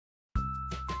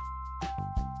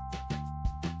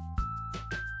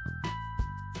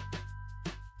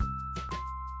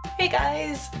Hey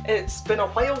guys! It's been a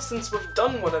while since we've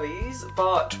done one of these,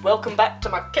 but welcome back to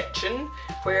my kitchen,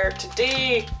 where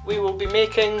today we will be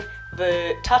making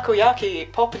the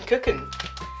Takoyaki Popin Cookin.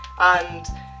 And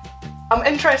I'm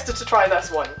interested to try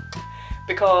this one,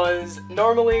 because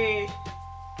normally,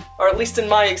 or at least in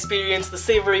my experience, the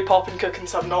savoury Popin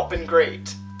Cookins have not been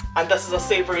great. And this is a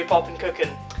savoury Popin Cookin.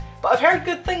 But I've heard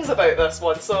good things about this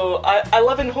one, so I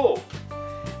live in hope.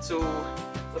 So,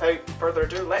 without further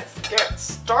ado, let's get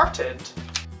started.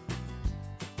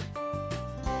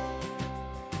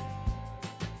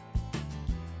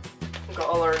 We've got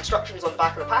all our instructions on the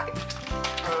back of the packet.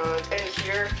 And in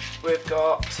here we've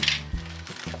got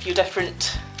a few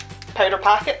different powder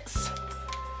packets.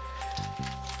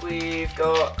 We've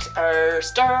got our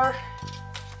stir,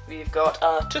 we've got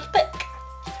a toothpick,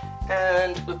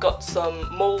 and we've got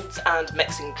some moulds and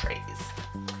mixing trays.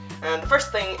 And the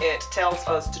first thing it tells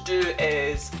us to do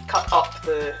is cut up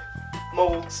the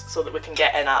moulds so that we can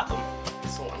get in at them.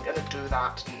 So I'm going to do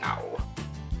that now.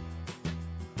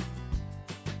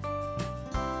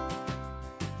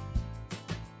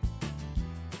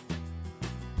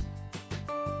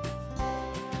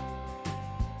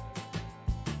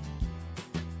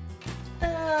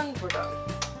 And we're done.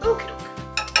 Okie doke.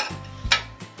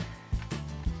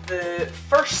 The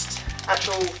first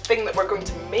actual thing that we're going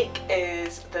to make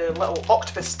is the little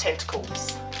octopus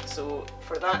tentacles. So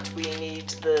for that we need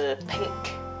the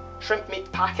pink shrimp meat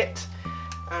packet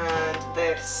and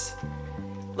this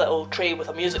little tray with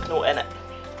a music note in it.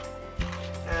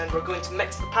 And we're going to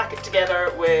mix the packet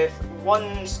together with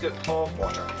 1 scoop of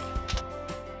water.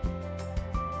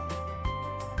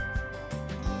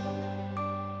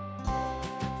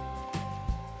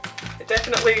 It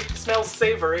definitely smells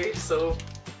savoury, so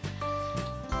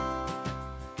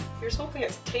here's hoping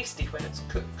it's tasty when it's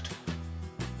cooked.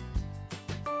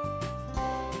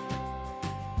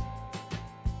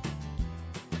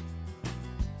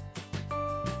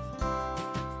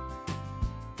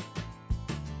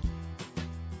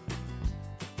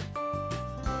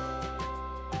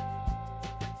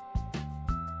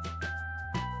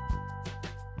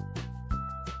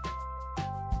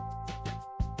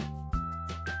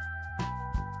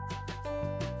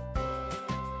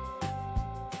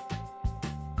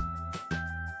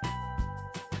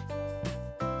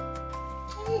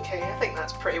 Okay, I think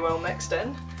that's pretty well mixed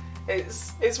in.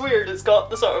 It's weird, it's got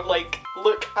the sort of like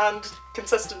look and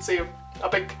consistency of a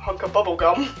big hunk of bubble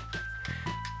gum.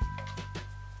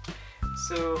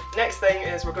 So next thing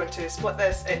is we're going to split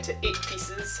this into 8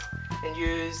 pieces and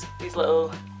use these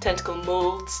little tentacle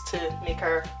moulds to make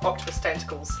our octopus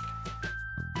tentacles.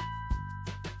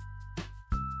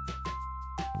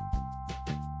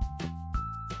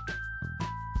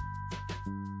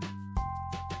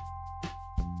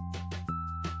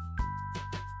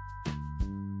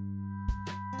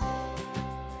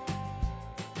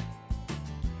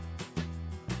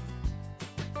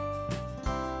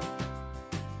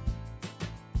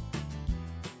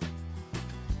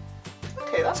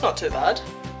 Okay, that's not too bad.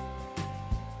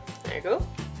 There you go.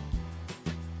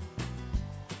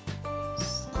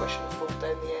 Squish and fold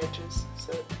down the edges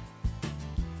so it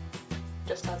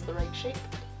just has the right shape.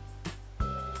 There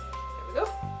we go.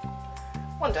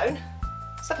 1 down,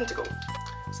 7 to go.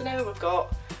 So now we've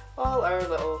got all our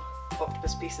little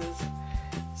octopus pieces.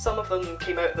 Some of them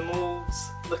came out of the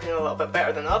moulds looking a little bit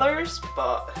better than others,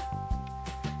 but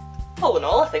all in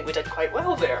all I think we did quite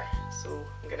well there. So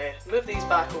I'm going to move these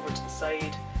back over to the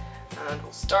side and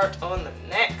we'll start on the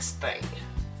next thing,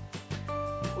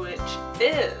 which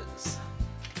is...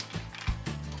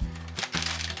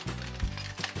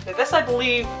 Now this I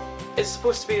believe is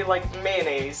supposed to be like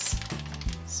mayonnaise.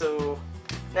 So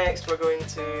next we're going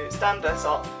to stand this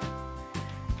up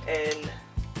in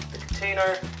the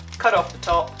container, cut off the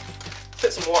top,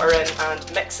 put some water in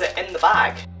and mix it in the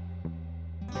bag.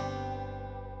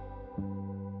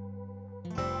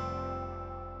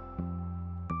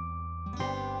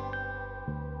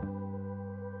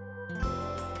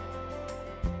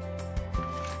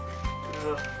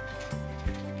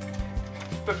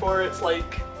 Before it's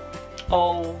like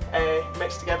all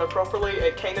mixed together properly,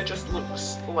 it kind of just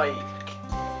looks like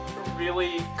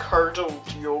really curdled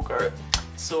yogurt.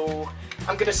 So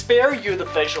I'm going to spare you the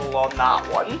visual on that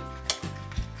one.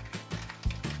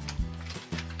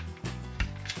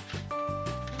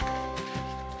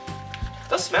 It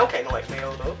does smell kind of like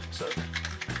mayo though, so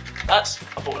that's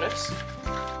a bonus.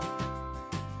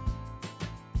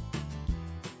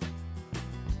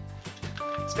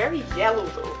 It's very yellow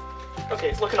though. Okay,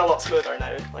 it's looking a lot smoother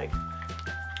now. Like,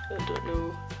 I don't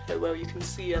know how well you can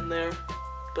see in there,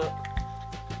 but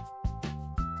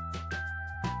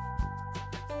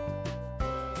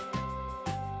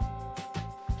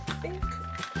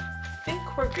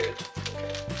we're good.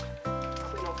 Okay.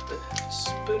 Clean off the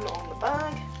spoon on the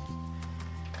bag.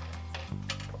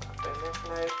 Put that down there for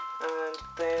now. And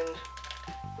then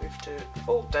we have to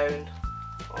fold down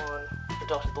on the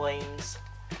dotted lines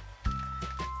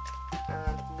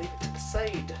and leave it to the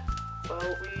side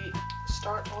while we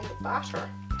start on the batter.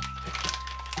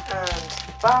 And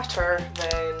the batter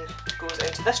then goes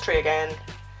into this tray again,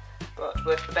 but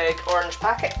with the big orange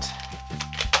packet,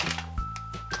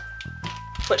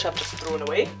 which I've just thrown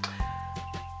away.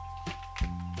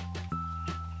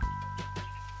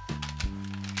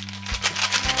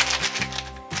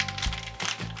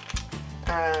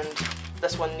 And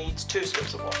this one needs 2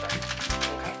 scoops of water.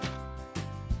 Okay.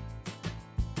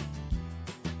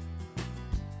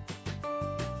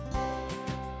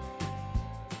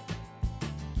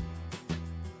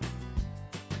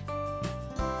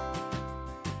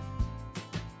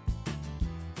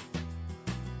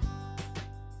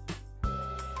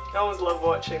 I always love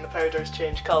watching the powders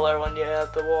change colour when you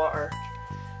add the water.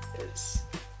 It's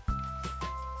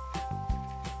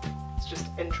just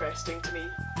interesting to me,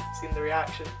 seeing the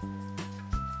reaction.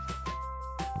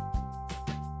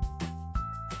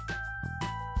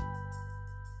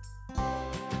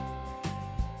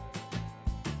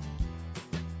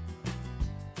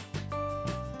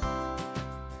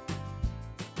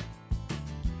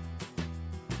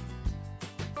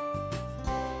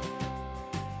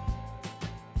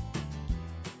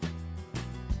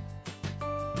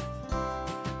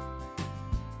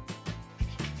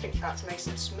 I think that's nice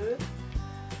and smooth.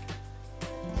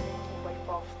 Wipe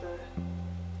off the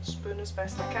spoon as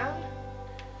best I can.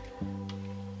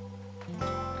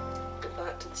 Put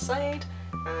that to the side,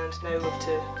 and now we have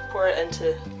to pour it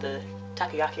into the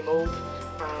takoyaki mould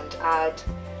and add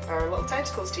our little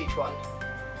tentacles to each one.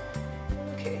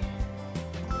 Okay,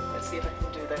 let's see if I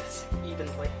can do this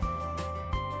evenly.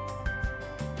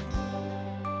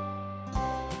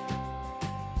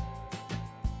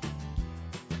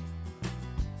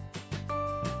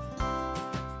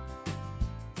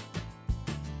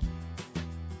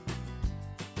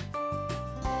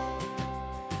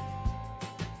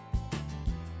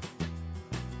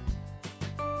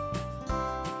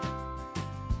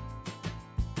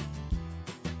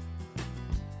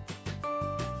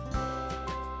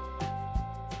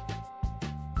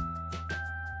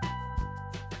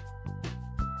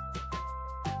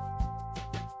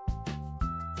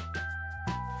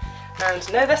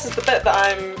 And now this is the bit that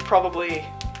I'm probably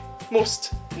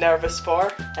most nervous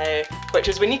for, which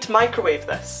is we need to microwave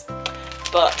this.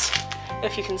 But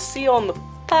if you can see on the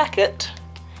packet,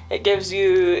 it gives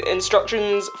you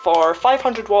instructions for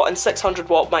 500 watt and 600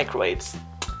 watt microwaves.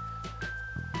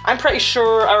 I'm pretty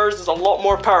sure ours is a lot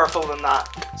more powerful than that.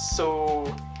 So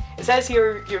it says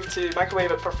here you have to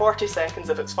microwave it for 40 seconds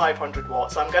if it's 500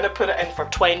 watts. So I'm going to put it in for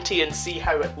 20 and see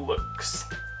how it looks.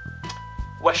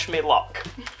 Wish me luck.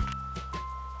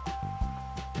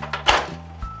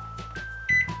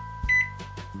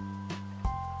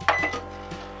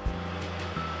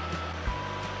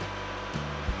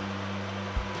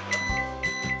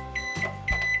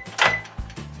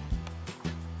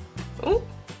 Oh,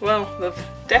 well, they've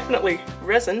definitely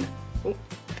risen. Oh,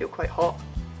 feel quite hot.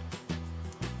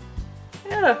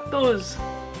 Yeah, those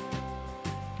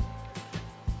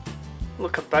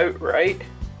look about right.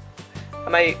 I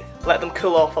might let them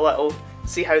cool off a little,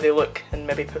 see how they look, and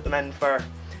maybe put them in for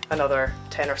another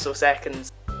 10 or so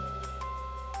seconds.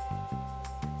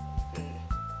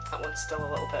 That one's still a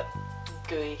little bit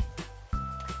gooey.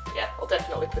 Yeah, I'll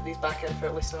definitely put these back in for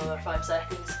at least another 5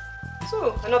 seconds.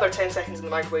 So, another 10 seconds in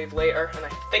the microwave later, and I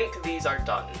think these are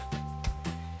done.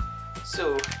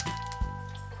 So,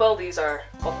 while these are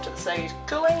off to the side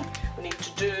cooling, we need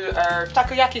to do our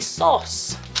takoyaki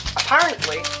sauce.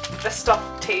 Apparently, this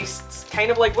stuff tastes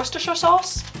kind of like Worcestershire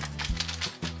sauce.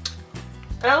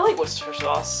 And I like Worcestershire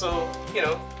sauce, so, you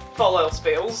know, if all else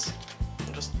fails,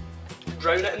 I'll just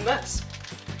drown it in this.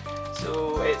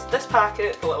 So, it's this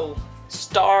packet, a little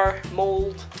star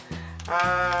mould,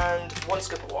 and 1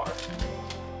 scoop of water.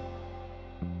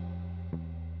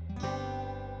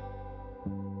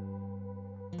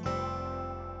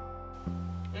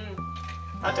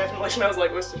 That definitely smells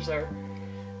like Worcestershire.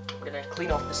 We're gonna clean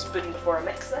off the spoon before I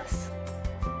mix this.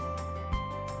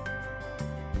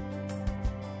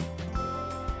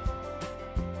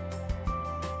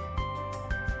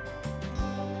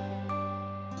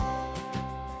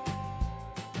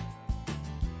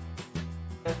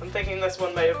 I'm thinking this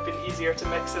one might have been easier to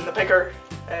mix in the bigger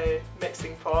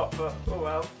mixing pot, but oh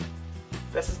well.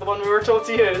 This is the one we were told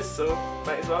to use, so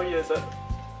might as well use it.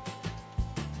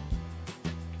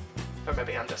 Or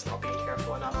maybe I'm just not being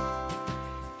careful enough.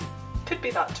 Could be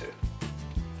that too.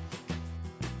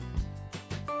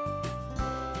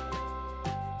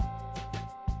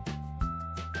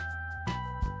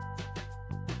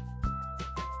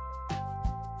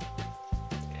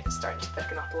 it's starting to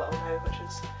thicken up a little now, which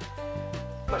is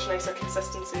much nicer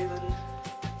consistency than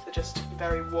the just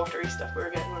very watery stuff we were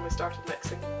getting when we started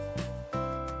mixing.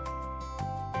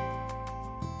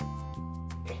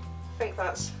 Okay, I think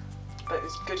that's about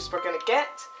as good as we're going to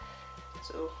get,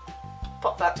 so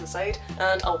pop that to the side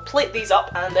and I'll plate these up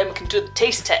and then we can do the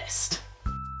taste test.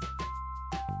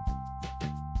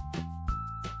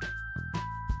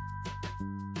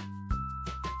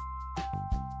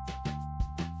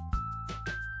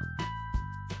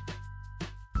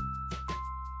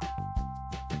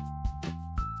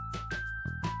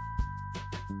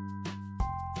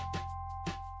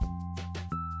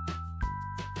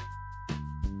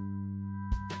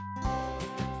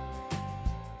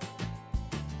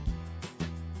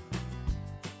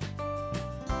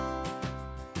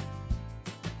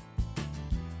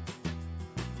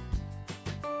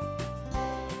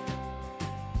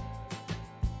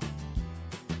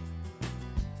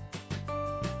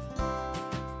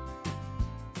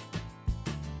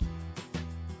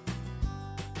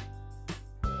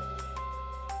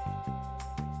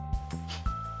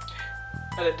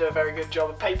 I didn't do a very good job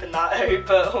of piping that out,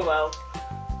 but oh well.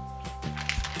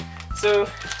 So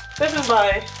this is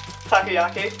my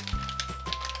takoyaki.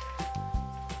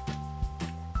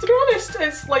 To be honest,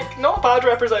 it's like not a bad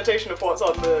representation of what's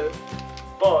on the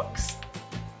box.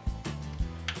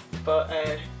 But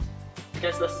I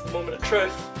guess this is the moment of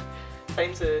truth.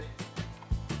 Time to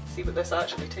see what this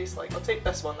actually tastes like. I'll take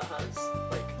this one that has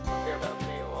like a fair bit of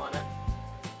mayo on it,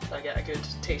 so I get a good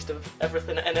taste of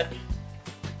everything in it.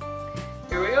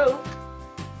 Here we go.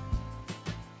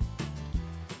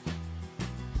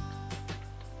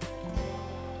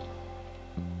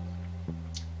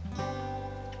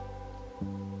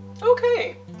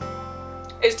 Okay.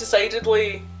 It's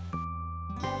decidedly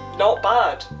not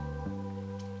bad.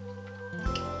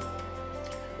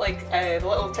 Like the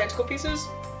little tentacle pieces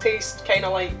taste kind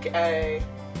of like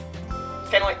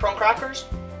prawn crackers.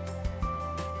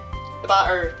 The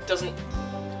batter doesn't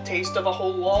taste of a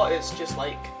whole lot. It's just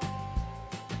like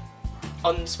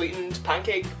unsweetened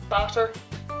pancake batter,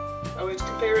 I would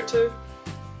compare it to.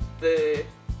 The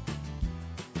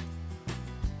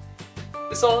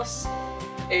sauce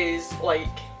is like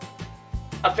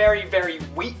a very, very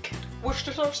weak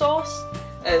Worcestershire sauce,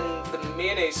 and the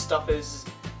mayonnaise stuff is,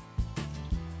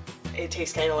 it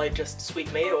tastes kind of like just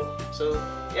sweet mayo. So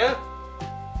yeah,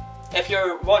 if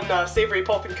you're wanting a savoury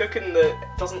Popin Cookin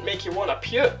that doesn't make you want to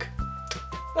puke,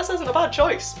 this isn't a bad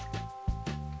choice.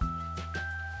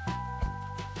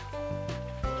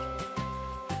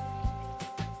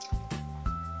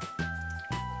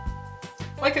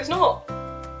 Like, it's not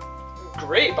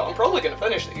great, but I'm probably going to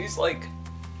finish these. Like,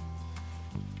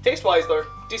 taste-wise, they're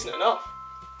decent enough.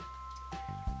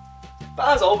 But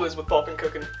as always with Popin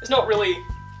Cookin, it's not really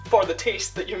for the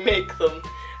taste that you make them.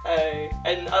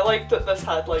 And I like that this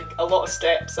had like a lot of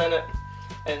steps in it,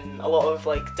 and a lot of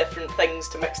like different things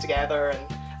to mix together,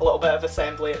 and a little bit of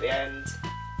assembly at the end,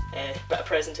 bit of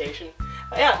presentation.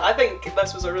 But yeah, I think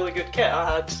this was a really good kit.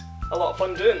 I had a lot of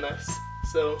fun doing this,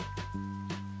 so.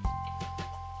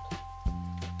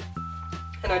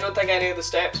 And I don't think any of the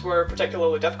steps were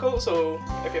particularly difficult, so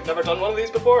if you've never done one of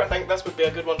these before, I think this would be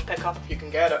a good one to pick up if you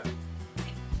can get it.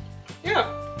 Yeah.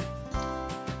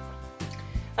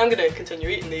 I'm gonna continue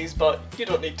eating these, but you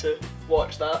don't need to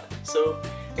watch that, so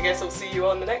I guess I'll see you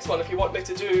on the next one. If you want me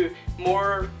to do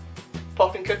more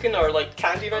Popin Cookin or like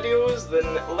candy videos,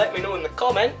 then let me know in the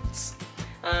comments,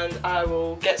 and I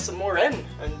will get some more in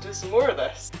and do some more of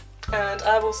this. And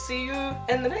I will see you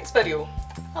in the next video.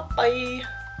 Bye!